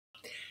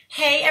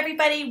Hey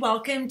everybody,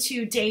 welcome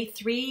to day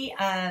 3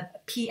 of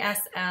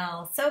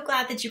PSL. So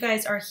glad that you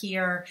guys are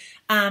here.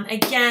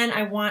 Again,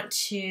 I want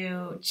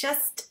to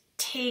just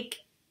take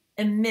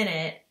a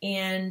minute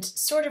and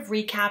sort of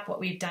recap what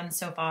we've done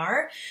so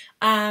far.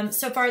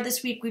 So far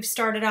this week, we've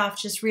started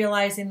off just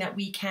realizing that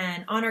we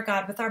can honor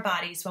God with our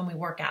bodies when we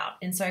work out.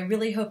 And so I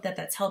really hope that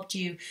that's helped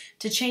you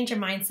to change your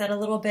mindset a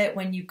little bit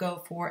when you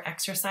go for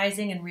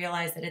exercising and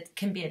realize that it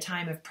can be a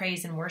time of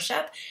praise and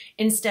worship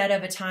instead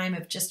of a time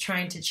of just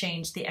trying to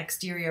change the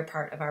exterior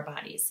part of our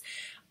bodies.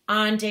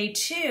 On day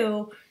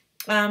 2,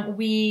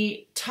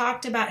 we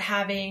talked about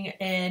having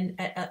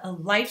a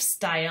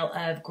lifestyle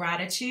of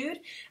gratitude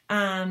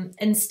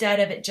instead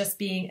of it just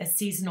being a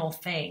seasonal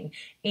thing,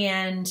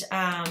 and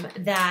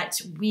that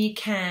we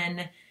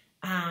can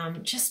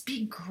just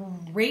be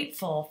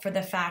grateful for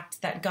the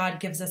fact that God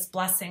gives us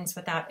blessings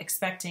without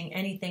expecting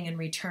anything in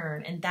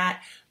return. And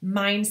that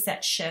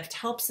mindset shift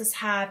helps us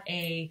have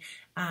a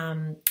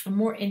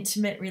more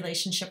intimate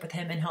relationship with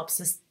Him and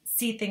helps us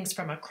see things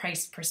from a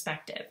Christ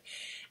perspective.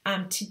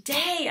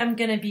 Today, I'm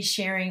going to be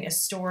sharing a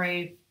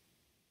story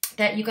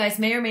that you guys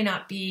may or may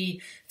not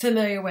be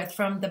familiar with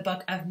from the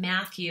book of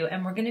Matthew.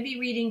 And we're going to be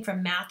reading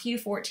from Matthew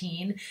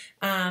 14.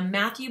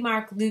 Matthew,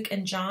 Mark, Luke,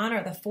 and John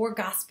are the 4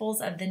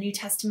 Gospels of the New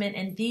Testament,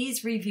 and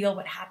these reveal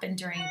what happened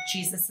during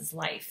Jesus's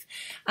life.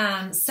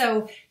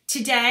 So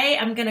today,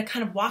 I'm going to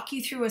kind of walk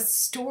you through a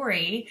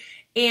story,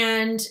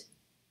 and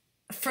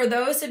for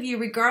those of you,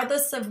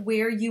 regardless of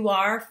where you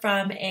are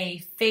from a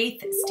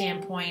faith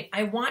standpoint,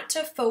 I want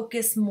to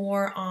focus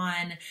more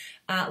on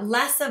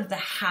less of the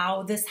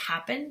how this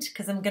happened,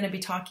 because I'm going to be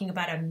talking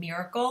about a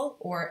miracle,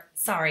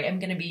 I'm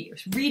going to be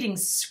reading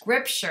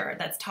scripture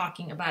that's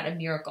talking about a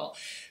miracle.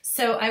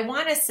 So I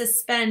want to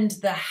suspend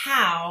the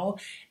how,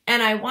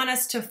 and I want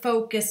us to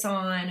focus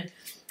on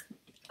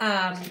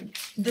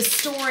the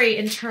story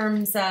in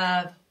terms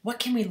of what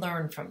can we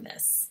learn from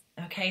this.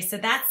 Okay, so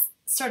that's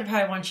sort of how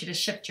I want you to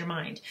shift your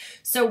mind.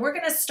 So we're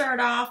going to start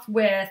off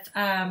with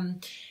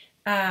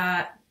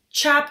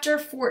chapter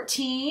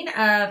 14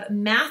 of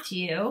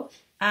Matthew,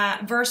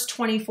 verse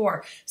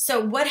 24. So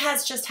what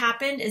has just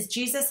happened is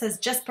Jesus has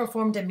just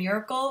performed a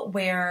miracle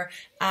where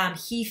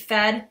he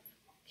fed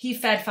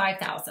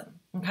 5,000.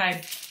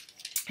 Okay,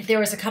 there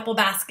was a couple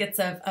baskets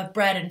of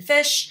bread and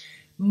fish.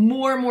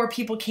 More and more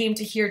people came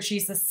to hear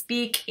Jesus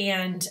speak,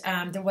 and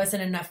there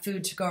wasn't enough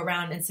food to go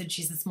around, and so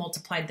Jesus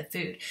multiplied the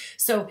food.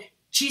 So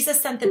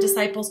Jesus sent the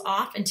disciples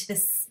off into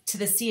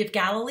the Sea of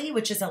Galilee,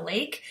 which is a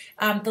lake.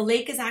 The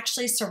lake is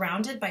actually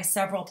surrounded by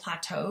several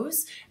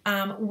plateaus,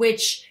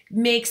 which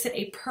makes it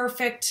a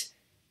perfect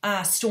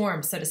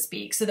storm, so to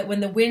speak, so that when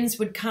the winds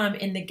would come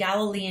in the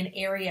Galilean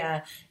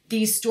area,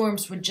 these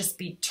storms would just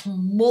be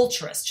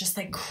tumultuous, just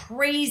like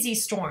crazy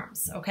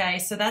storms. Okay,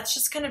 so that's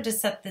just kind of to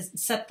set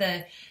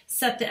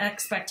the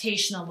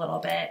expectation a little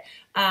bit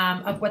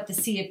of what the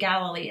Sea of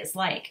Galilee is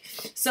like.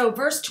 So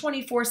verse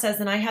 24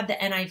 says, and I have the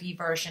NIV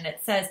version,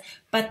 it says,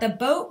 "But the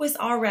boat was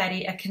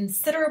already a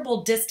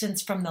considerable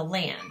distance from the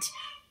land,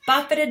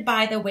 buffeted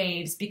by the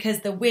waves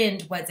because the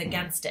wind was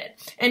against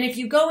it." And if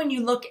you go and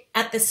you look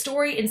at the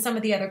story in some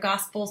of the other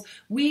Gospels,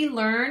 we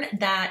learn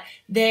that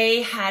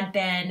they had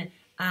been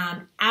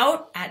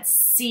out at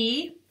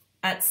sea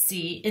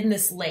in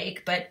this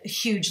lake, but a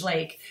huge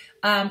lake,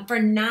 for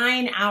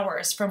 9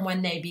 hours from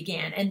when they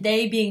began, and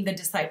they being the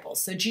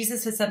disciples. So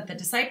Jesus has sent the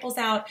disciples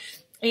out,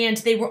 and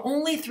they were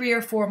only 3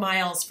 or 4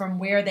 miles from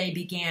where they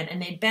began,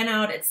 and they'd been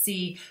out at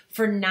sea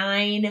for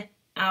 9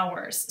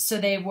 hours. So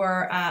they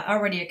were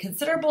already a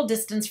considerable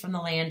distance from the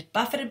land,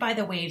 buffeted by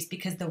the waves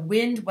because the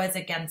wind was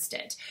against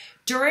it.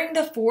 During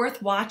the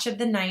 4th watch of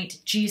the night,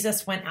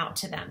 Jesus went out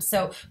to them.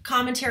 So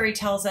commentary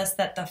tells us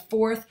that the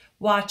 4th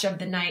watch of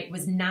the night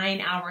was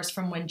 9 hours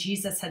from when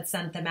Jesus had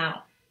sent them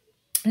out.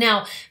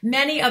 Now,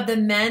 many of the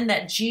men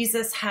that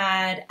Jesus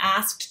had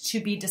asked to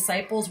be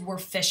disciples were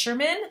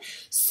fishermen.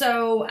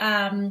 So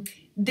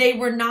they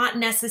were not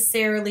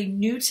necessarily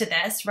new to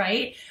this,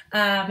 right?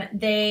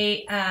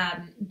 They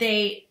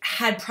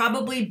had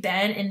probably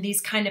been in these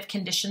kind of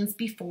conditions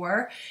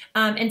before.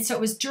 And so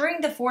it was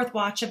during the 4th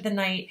watch of the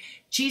night,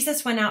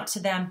 Jesus went out to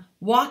them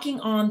walking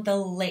on the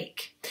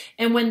lake.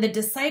 And when the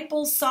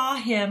disciples saw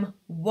him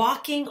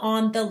walking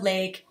on the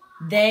lake,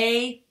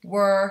 they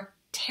were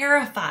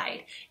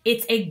terrified.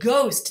 "It's a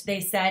ghost," they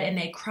said, and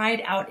they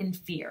cried out in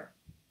fear.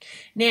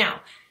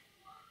 Now,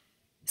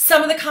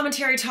 some of the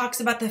commentary talks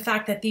about the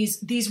fact that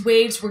these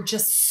waves were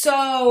just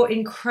so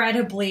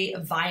incredibly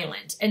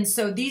violent. And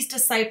so these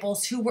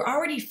disciples who were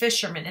already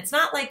fishermen, it's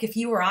not like if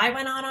you or I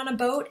went on a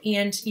boat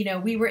and,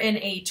 we were in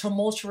a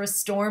tumultuous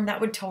storm,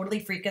 that would totally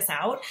freak us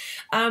out.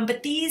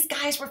 But these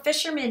guys were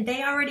fishermen.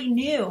 They already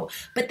knew,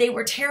 but they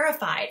were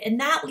terrified. And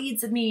that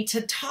leads me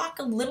to talk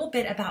a little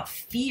bit about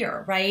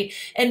fear, right?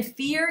 And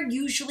fear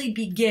usually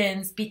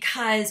begins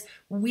because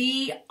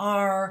we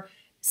are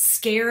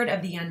scared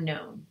of the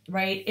unknown,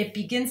 right? It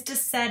begins to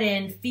set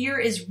in. Fear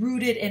is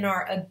rooted in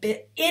our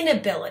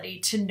inability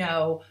to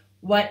know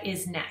what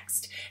is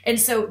next. And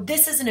so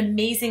this is an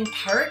amazing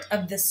part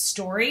of this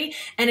story.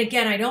 And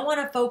again, I don't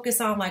want to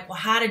focus on like, well,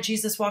 how did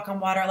Jesus walk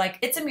on water? Like,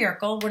 it's a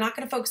miracle. We're not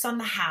going to focus on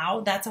the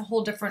how. That's a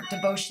whole different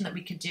devotion that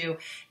we could do.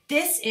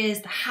 This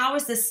is how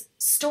is this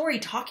story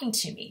talking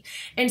to me?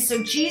 And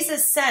so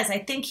Jesus says, I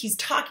think he's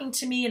talking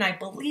to me, and I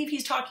believe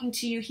he's talking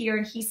to you here.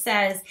 And he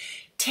says,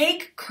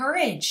 take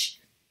courage.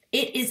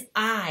 It is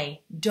I.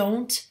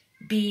 Don't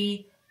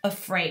be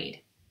afraid.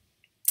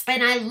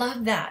 And I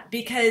love that,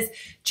 because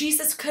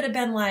Jesus could have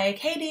been like,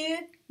 hey,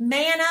 dude,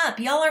 man up.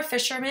 Y'all are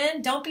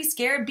fishermen. Don't be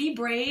scared. Be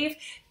brave.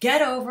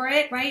 Get over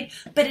it, right?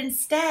 But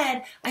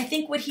instead, I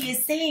think what he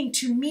is saying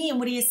to me and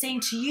what he is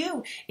saying to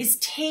you is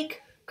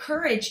take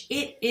courage.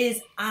 It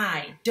is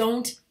I.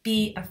 Don't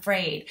be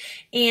afraid.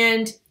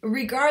 And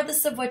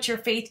regardless of what your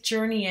faith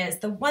journey is,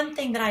 the one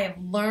thing that I have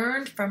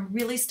learned from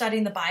really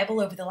studying the Bible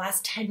over the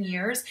last 10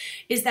 years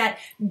is that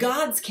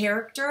God's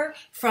character,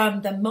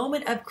 from the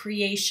moment of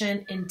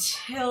creation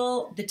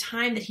until the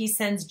time that he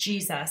sends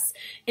Jesus,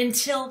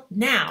 until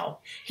now,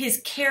 his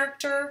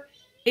character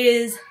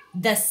is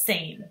the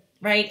same.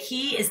 Right?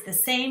 He is the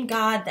same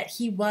God that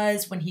he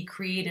was when he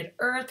created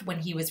earth, when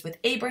he was with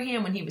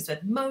Abraham, when he was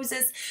with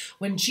Moses,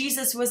 when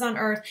Jesus was on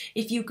earth.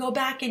 If you go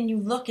back and you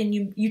look and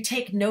you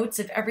take notes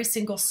of every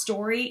single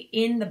story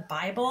in the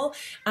Bible,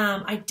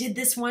 I did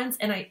this once,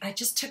 and I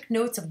just took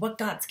notes of what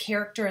God's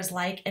character is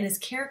like, and his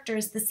character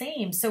is the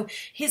same. So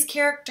his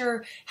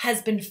character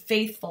has been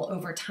faithful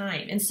over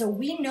time. And so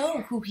we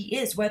know who he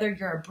is, whether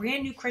you're a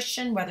brand new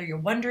Christian, whether you're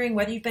wondering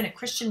whether you've been a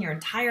Christian your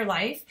entire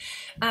life,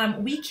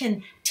 we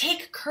can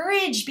take courage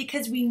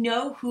because we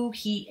know who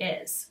he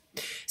is.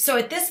 So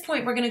at this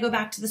point, we're going to go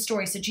back to the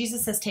story. So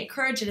Jesus says, take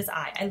courage, it is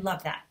I. I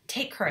love that.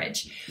 Take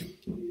courage.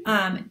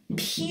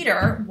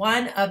 Peter,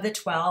 one of the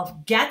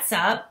 12, gets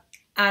up.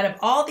 Out of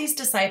all these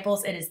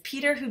disciples, it is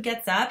Peter who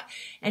gets up,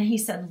 and he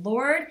said,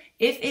 Lord,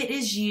 if it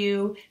is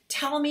you,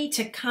 tell me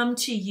to come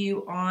to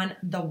you on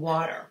the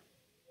water.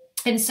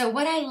 And so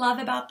what I love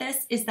about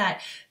this is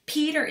that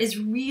Peter is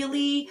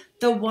really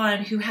the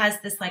one who has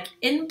this like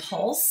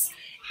impulse,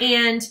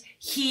 and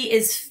he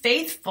is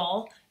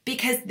faithful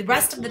because the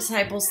rest of the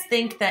disciples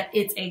think that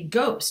it's a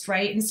ghost,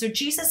 right? And so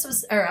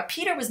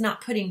Peter was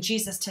not putting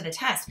Jesus to the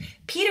test.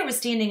 Peter was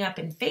standing up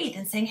in faith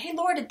and saying, hey,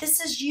 Lord, if this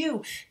is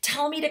you,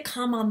 tell me to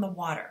come on the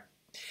water.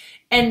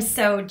 And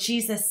so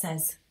Jesus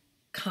says,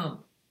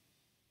 come.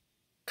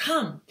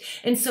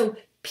 And so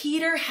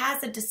Peter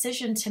has a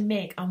decision to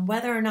make on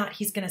whether or not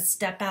he's going to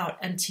step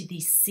out into the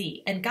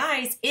sea. And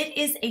guys, it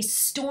is a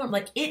storm.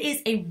 Like, it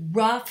is a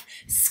rough,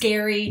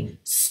 scary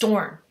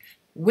storm.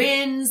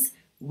 Winds,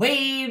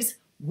 waves,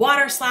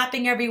 water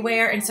slapping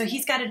everywhere. And so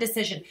he's got a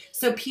decision.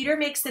 So Peter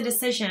makes the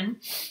decision,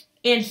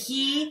 and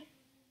he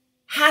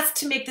has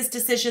to make this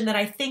decision that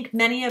I think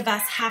many of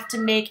us have to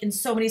make in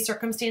so many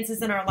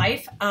circumstances in our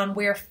life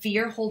where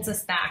fear holds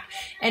us back.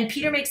 And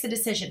Peter makes the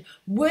decision.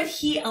 Would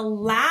he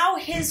allow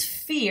his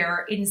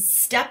fear in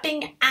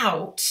stepping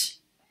out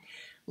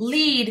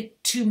lead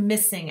to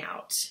missing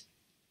out?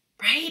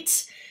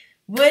 Right?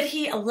 Would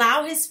he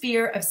allow his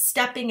fear of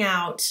stepping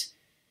out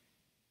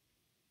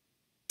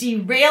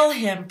derail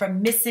him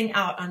from missing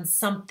out on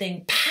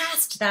something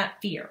past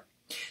that fear?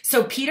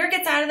 So Peter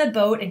gets out of the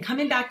boat, and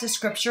coming back to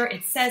scripture,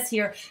 it says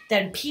here,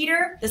 then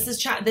Peter, this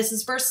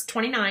is verse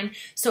 29.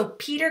 So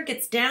Peter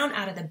gets down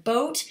out of the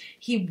boat.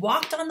 He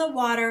walked on the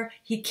water.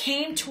 He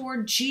came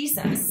toward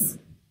Jesus.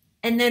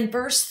 And then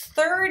verse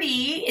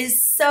 30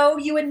 is so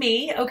you and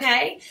me,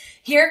 okay?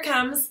 Here it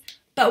comes.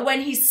 But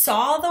when he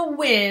saw the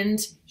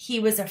wind, he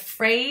was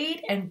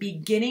afraid, and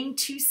beginning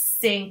to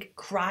sink,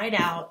 cried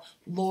out,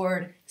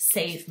 Lord,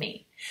 save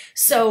me.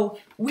 So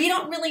we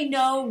don't really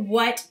know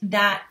what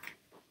that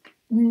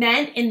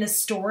meant in the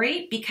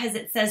story, because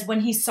it says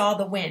when he saw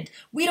the wind.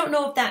 We don't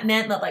know if that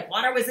meant that like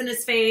water was in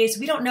his face.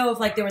 We don't know if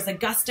like there was a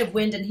gust of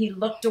wind and he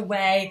looked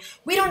away.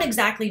 We don't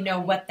exactly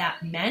know what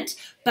that meant.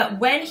 But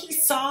when he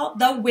saw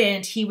the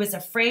wind, he was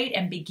afraid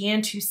and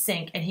began to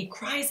sink. And he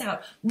cries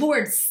out,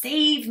 Lord,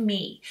 save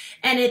me.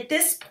 And at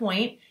this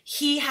point,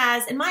 he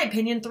has, in my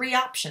opinion, three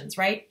options,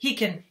 right? He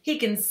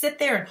can sit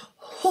there and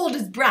hold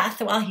his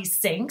breath while he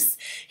sinks.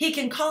 He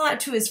can call out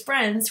to his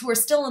friends who are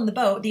still in the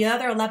boat, the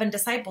other 11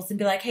 disciples, and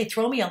be like, hey,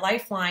 throw me a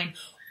lifeline.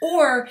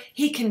 Or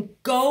he can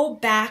go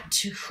back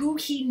to who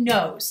he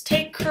knows.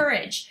 Take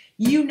courage.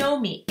 You know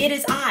me. It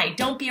is I.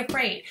 Don't be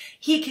afraid.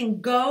 He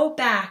can go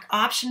back,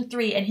 option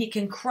 3, and he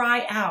can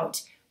cry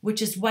out,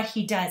 which is what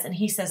he does. And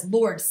he says,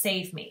 Lord,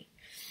 save me.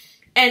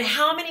 And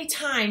how many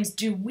times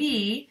do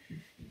we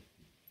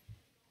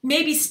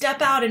maybe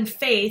step out in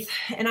faith?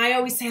 And I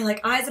always say,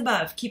 like, eyes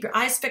above, keep your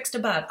eyes fixed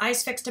above,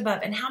 eyes fixed above.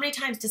 And how many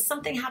times does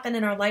something happen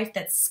in our life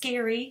that's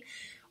scary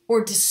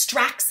or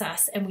distracts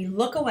us, and we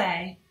look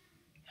away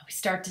and we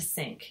start to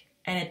sink?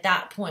 And at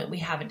that point, we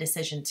have a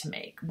decision to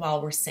make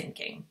while we're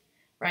sinking,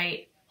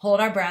 right? Hold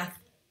our breath,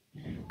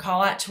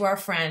 call out to our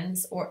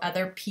friends or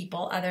other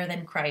people other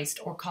than Christ,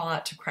 or call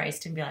out to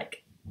Christ and be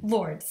like,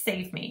 Lord,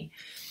 save me.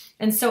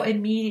 And so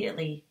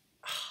immediately,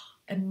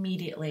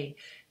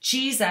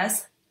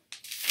 Jesus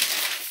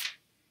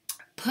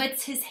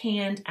puts his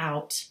hand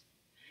out,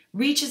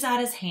 reaches out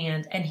his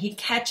hand, and he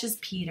catches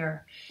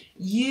Peter.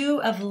 You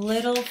of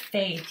little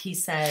faith, he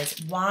says,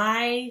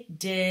 why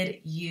did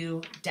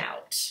you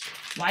doubt?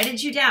 Why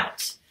did you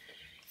doubt?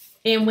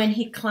 And when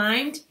he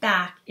climbed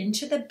back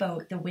into the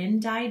boat, the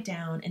wind died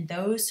down, and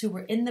those who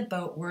were in the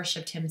boat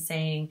worshiped him,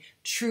 saying,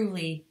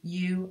 truly,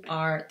 you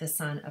are the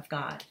Son of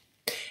God.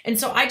 And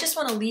so I just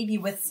want to leave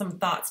you with some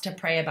thoughts to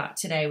pray about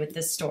today with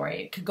this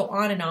story. It could go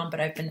on and on, but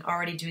I've been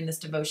already doing this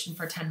devotion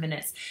for 10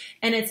 minutes.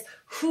 And it's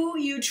who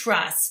you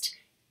trust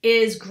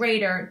is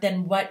greater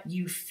than what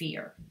you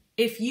fear.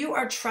 If you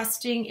are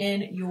trusting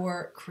in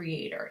your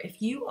Creator,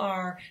 if you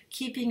are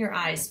keeping your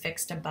eyes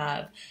fixed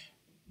above,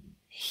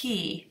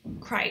 He,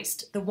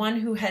 Christ, the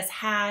one who has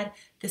had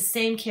the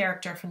same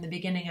character from the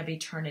beginning of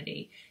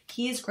eternity,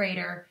 He is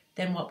greater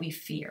than what we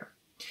fear.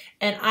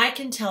 And I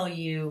can tell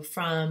you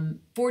from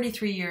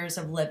 43 years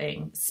of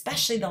living,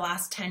 especially the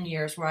last 10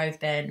 years where I've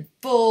been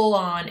full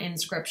on in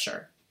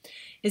Scripture,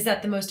 is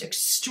that the most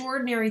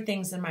extraordinary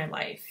things in my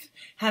life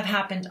have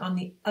happened on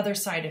the other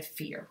side of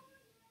fear.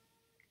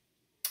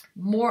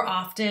 More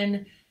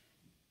often,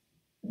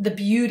 the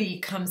beauty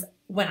comes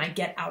when I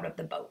get out of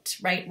the boat,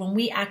 right? When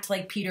we act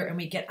like Peter and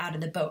we get out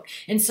of the boat.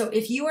 And so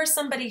if you are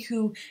somebody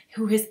who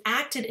has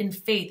acted in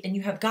faith and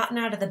you have gotten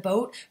out of the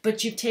boat,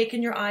 but you've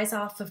taken your eyes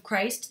off of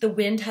Christ, the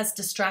wind has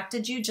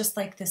distracted you, just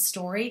like this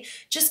story,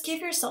 just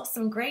give yourself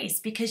some grace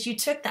because you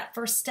took that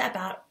first step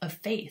out of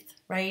faith,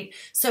 right?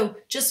 So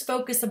just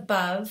focus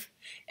above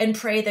and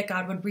pray that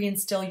God would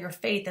reinstill your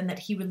faith and that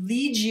He would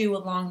lead you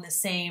along the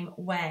same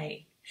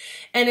way.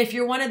 And if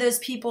you're one of those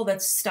people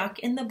that's stuck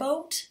in the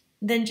boat,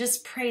 then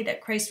just pray that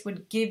Christ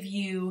would give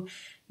you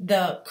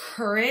the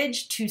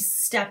courage to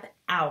step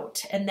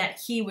out and that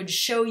He would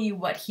show you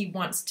what He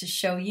wants to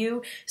show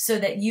you so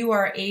that you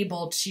are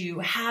able to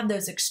have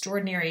those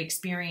extraordinary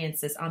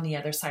experiences on the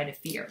other side of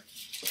fear.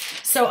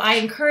 So I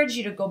encourage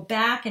you to go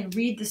back and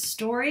read the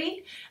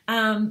story.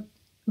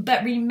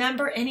 But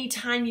remember,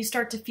 anytime you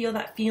start to feel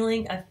that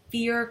feeling of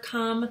fear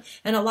come,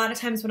 and a lot of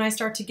times when I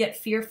start to get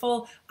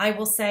fearful, I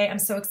will say, I'm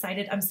so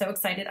excited, I'm so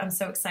excited, I'm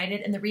so excited.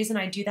 And the reason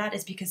I do that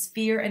is because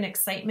fear and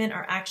excitement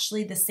are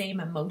actually the same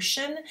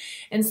emotion.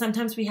 And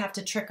sometimes we have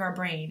to trick our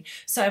brain.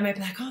 So I might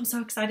be like, oh, I'm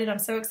so excited, I'm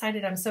so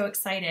excited, I'm so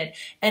excited.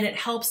 And it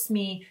helps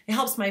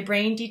my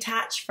brain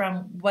detach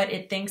from what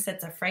it thinks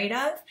it's afraid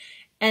of.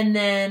 And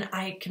then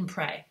I can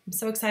pray. I'm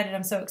so excited,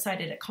 I'm so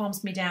excited. It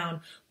calms me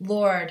down.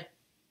 Lord,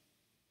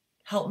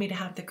 help me to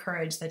have the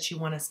courage that you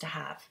want us to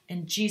have.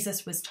 And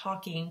Jesus was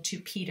talking to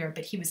Peter,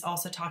 but He was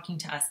also talking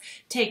to us.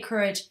 Take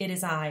courage, it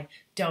is I.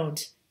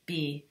 Don't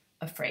be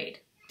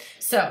afraid.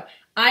 So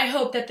I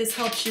hope that this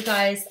helps you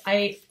guys.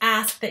 I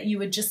ask that you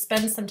would just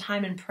spend some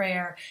time in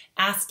prayer,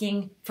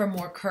 asking for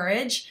more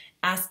courage,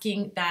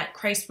 asking that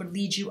Christ would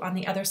lead you on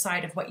the other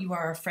side of what you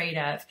are afraid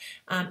of,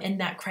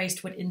 and that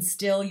Christ would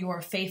instill your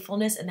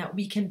faithfulness and that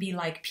we can be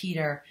like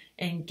Peter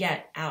and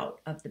get out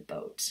of the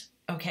boat.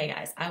 Okay,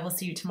 guys, I will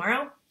see you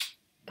tomorrow.